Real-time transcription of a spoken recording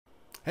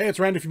Hey,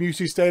 it's Randy from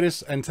UC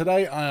Status, and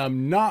today I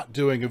am not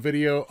doing a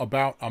video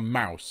about a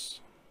mouse.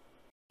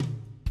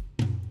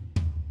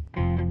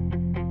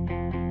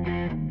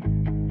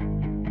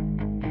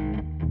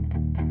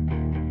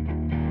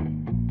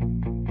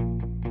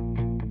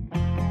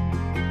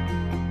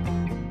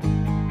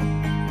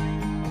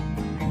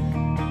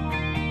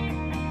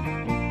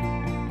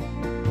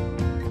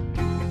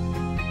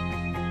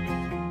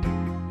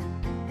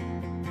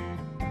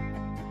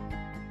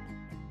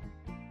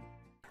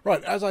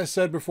 Right, as I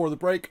said before the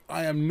break,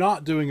 I am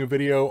not doing a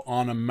video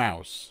on a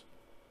mouse.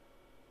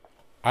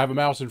 I have a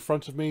mouse in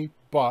front of me,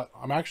 but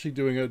I'm actually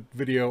doing a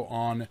video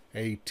on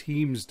a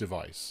Teams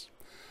device.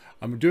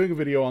 I'm doing a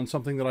video on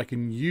something that I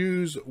can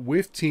use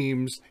with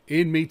Teams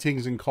in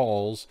meetings and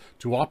calls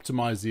to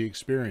optimize the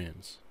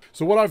experience.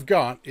 So what I've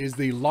got is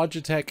the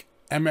Logitech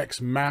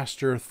MX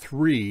Master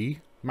 3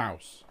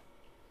 mouse.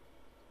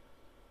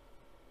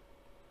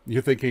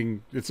 You're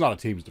thinking, it's not a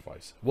Teams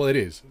device. Well, it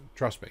is,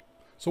 trust me.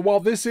 So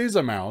while this is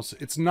a mouse,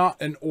 it's not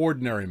an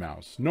ordinary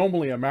mouse.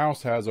 Normally a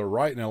mouse has a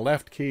right and a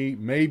left key,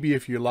 maybe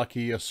if you're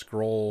lucky, a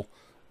scroll,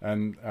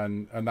 and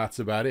that's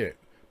about it.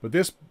 But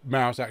this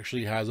mouse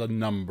actually has a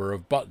number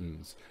of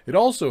buttons. It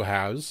also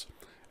has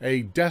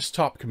a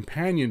desktop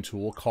companion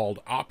tool called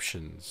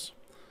Options.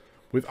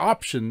 With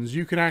Options,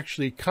 you can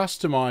actually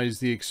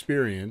customize the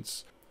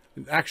experience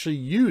and actually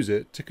use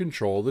it to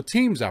control the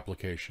Teams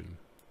application.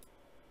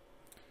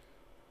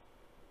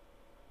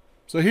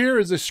 So here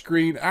is a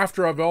screen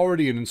after I've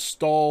already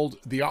installed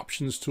the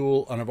Options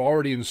tool and I've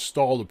already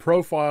installed a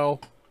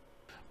profile.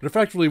 But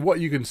effectively what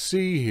you can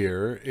see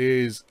here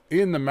is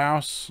in the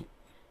mouse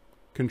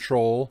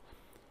control,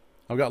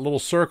 I've got little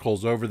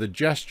circles over the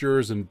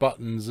gestures and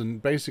buttons, and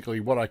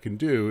basically what I can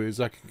do is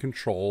I can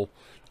control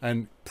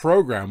and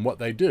program what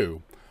they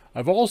do.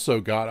 I've also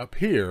got up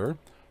here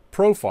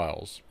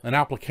profiles and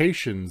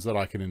applications that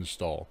I can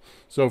install.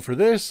 So for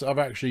this, I've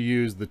actually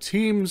used the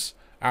Teams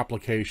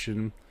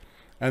application.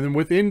 And then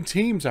within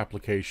Teams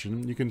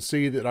application, you can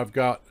see that I've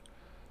got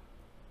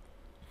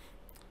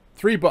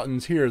 3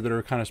 buttons here that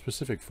are kind of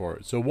specific for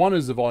it. So one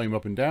is the volume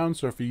up and down.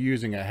 So if you're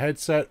using a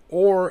headset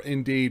or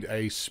indeed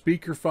a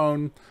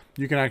speakerphone,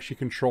 you can actually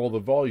control the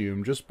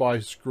volume just by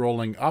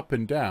scrolling up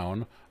and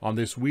down on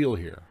this wheel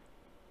here.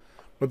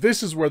 But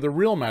this is where the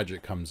real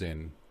magic comes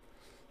in.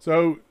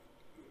 So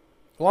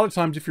a lot of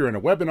times if you're in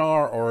a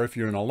webinar or if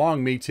you're in a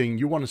long meeting,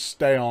 you want to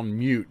stay on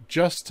mute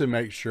just to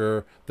make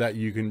sure that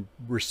you can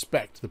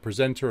respect the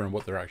presenter and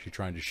what they're actually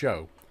trying to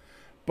show.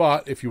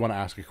 But if you want to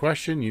ask a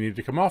question, you need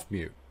to come off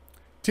mute.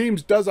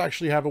 Teams does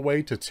actually have a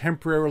way to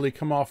temporarily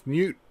come off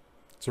mute.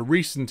 It's a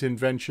recent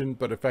invention,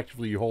 but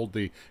effectively you hold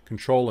the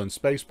control and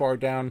space bar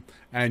down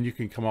and you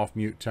can come off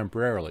mute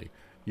temporarily.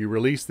 You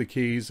release the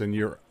keys and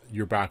you're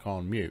back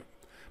on mute.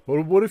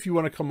 But what if you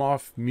want to come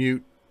off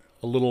mute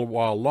a little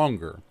while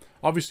longer?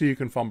 Obviously, you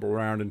can fumble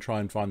around and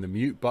try and find the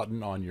mute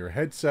button on your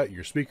headset,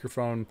 your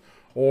speakerphone,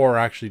 or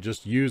actually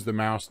just use the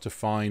mouse to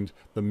find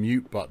the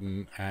mute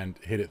button and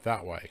hit it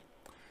that way.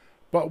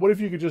 But what if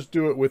you could just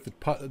do it with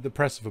the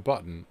press of a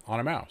button on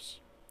a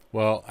mouse?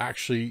 Well,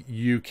 actually,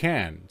 you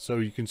can. So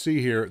you can see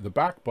here, the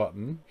back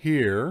button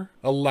here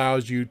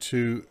allows you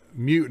to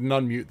mute and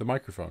unmute the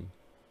microphone.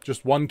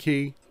 Just one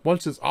key.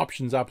 Once this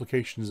Options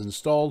application is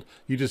installed,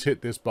 you just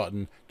hit this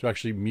button to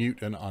actually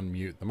mute and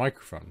unmute the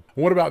microphone.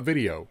 And what about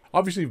video?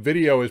 Obviously,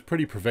 video is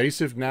pretty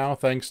pervasive now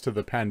thanks to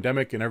the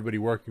pandemic and everybody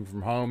working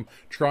from home,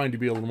 trying to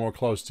be a little more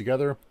close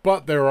together.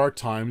 But there are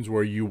times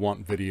where you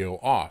want video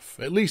off,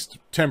 at least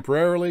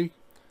temporarily.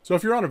 So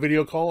if you're on a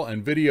video call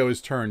and video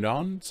is turned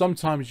on,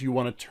 sometimes you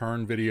want to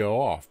turn video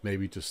off,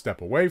 maybe to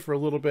step away for a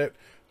little bit,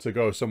 to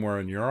go somewhere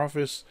in your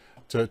office,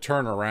 to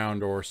turn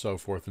around, or so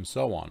forth and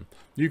so on.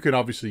 You can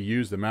obviously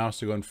use the mouse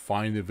to go and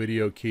find the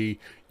video key.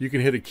 You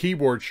can hit a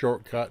keyboard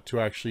shortcut to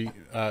actually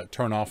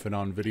turn off and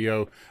on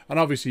video. And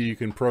obviously you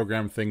can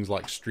program things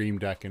like Stream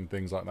Deck and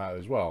things like that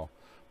as well.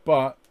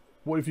 But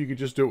what if you could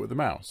just do it with the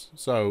mouse?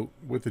 So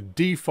with the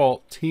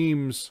default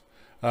Teams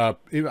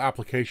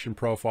application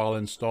profile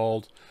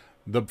installed,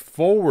 the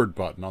forward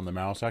button on the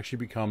mouse actually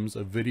becomes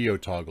a video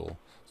toggle.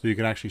 So you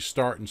can actually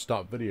start and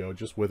stop video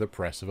just with a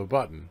press of a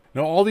button.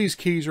 Now all these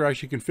keys are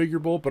actually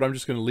configurable, but I'm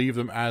just going to leave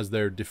them as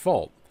their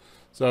default.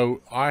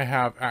 So I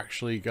have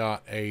actually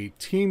got a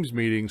Teams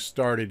meeting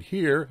started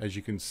here, as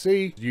you can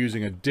see,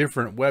 using a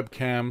different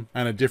webcam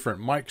and a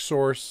different mic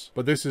source.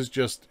 But this is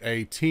just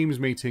a Teams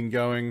meeting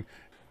going.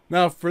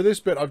 Now for this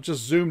bit, I've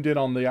just zoomed in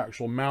on the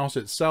actual mouse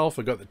itself.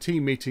 I've got the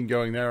team meeting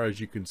going there, as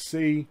you can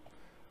see.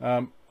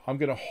 I'm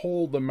going to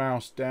hold the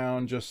mouse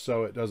down just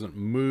so it doesn't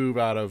move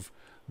out of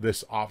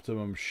this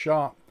optimum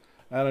shot,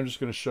 and I'm just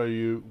going to show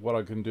you what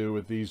I can do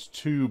with these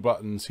 2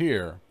 buttons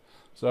here.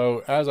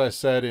 So as I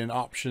said in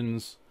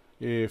Options,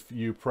 if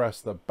you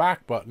press the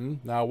back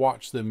button, now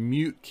watch the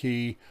mute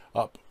key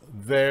up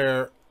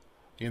there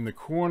in the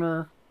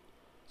corner.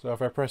 So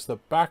if I press the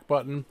back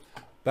button,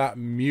 that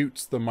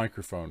mutes the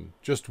microphone.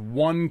 Just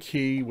one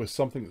key with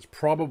something that's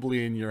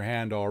probably in your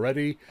hand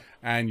already,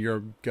 and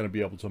you're going to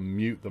be able to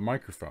mute the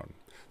microphone.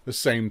 The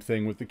same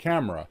thing with the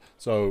camera.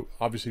 So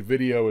obviously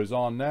video is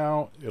on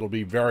now. It'll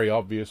be very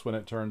obvious when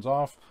it turns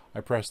off.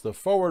 I press the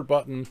forward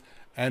button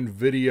and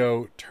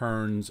video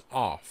turns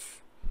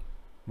off.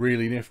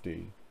 Really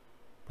nifty.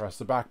 Press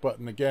the back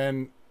button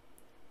again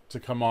to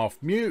come off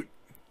mute,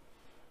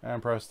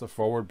 and press the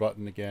forward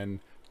button again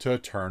to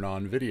turn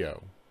on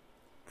video.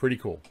 Pretty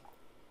cool.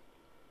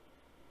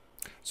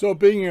 So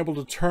being able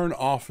to turn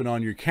off and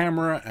on your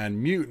camera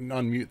and mute and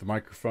unmute the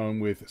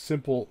microphone with a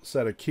simple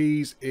set of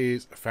keys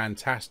is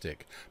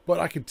fantastic. But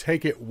I could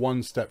take it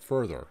one step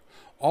further.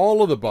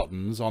 All of the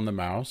buttons on the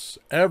mouse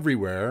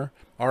everywhere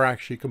are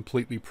actually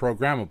completely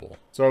programmable.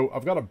 So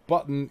I've got a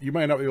button, you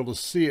may not be able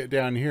to see it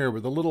down here,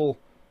 with a little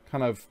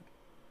kind of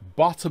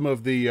bottom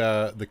of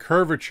the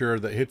curvature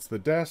that hits the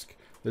desk,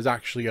 there's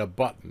actually a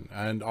button.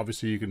 And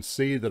obviously you can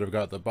see that I've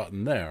got the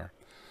button there.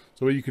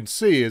 So what you can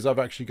see is I've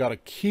actually got a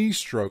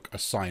keystroke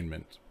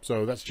assignment.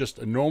 So that's just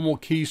a normal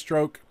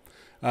keystroke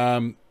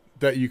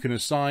that you can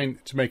assign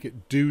to make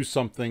it do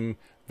something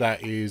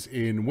that is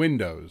in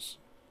Windows.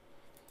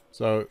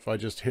 So if I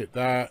just hit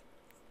that,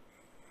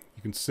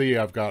 you can see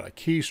I've got a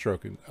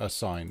keystroke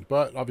assigned,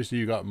 but obviously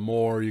you got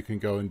more, you can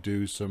go and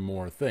do some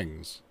more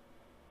things.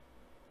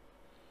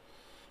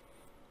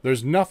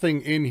 There's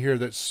nothing in here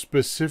that's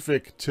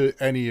specific to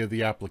any of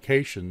the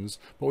applications,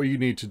 but what you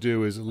need to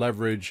do is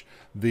leverage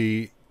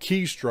the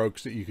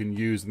keystrokes that you can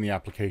use in the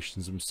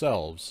applications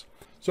themselves.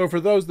 So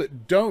for those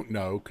that don't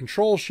know,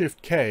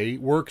 Control-Shift-K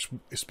works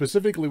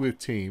specifically with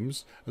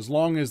Teams as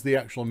long as the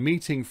actual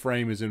meeting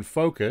frame is in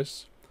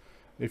focus.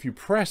 If you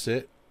press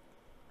it,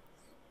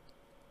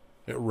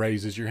 it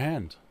raises your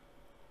hand.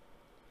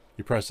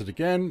 You press it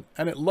again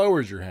and it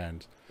lowers your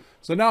hand.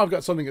 So now I've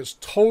got something that's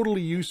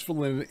totally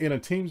useful in a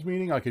Teams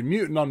meeting. I can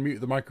mute and unmute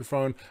the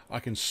microphone. I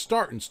can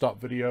start and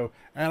stop video,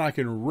 and I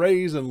can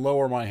raise and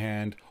lower my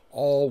hand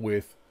all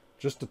with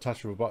just a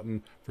touch of a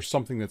button for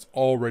something that's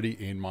already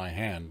in my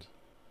hand.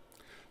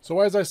 So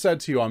as I said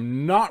to you,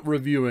 I'm not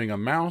reviewing a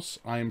mouse.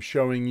 I am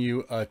showing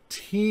you a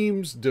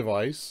Teams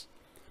device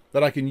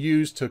that I can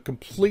use to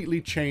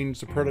completely change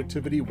the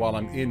productivity while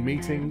I'm in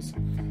meetings.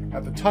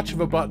 At the touch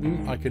of a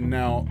button, I can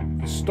now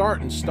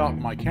start and stop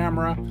my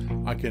camera.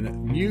 I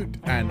can mute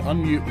and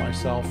unmute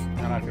myself,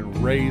 and I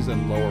can raise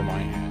and lower my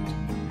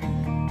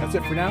hand. That's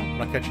it for now,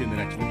 and I'll catch you in the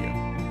next video.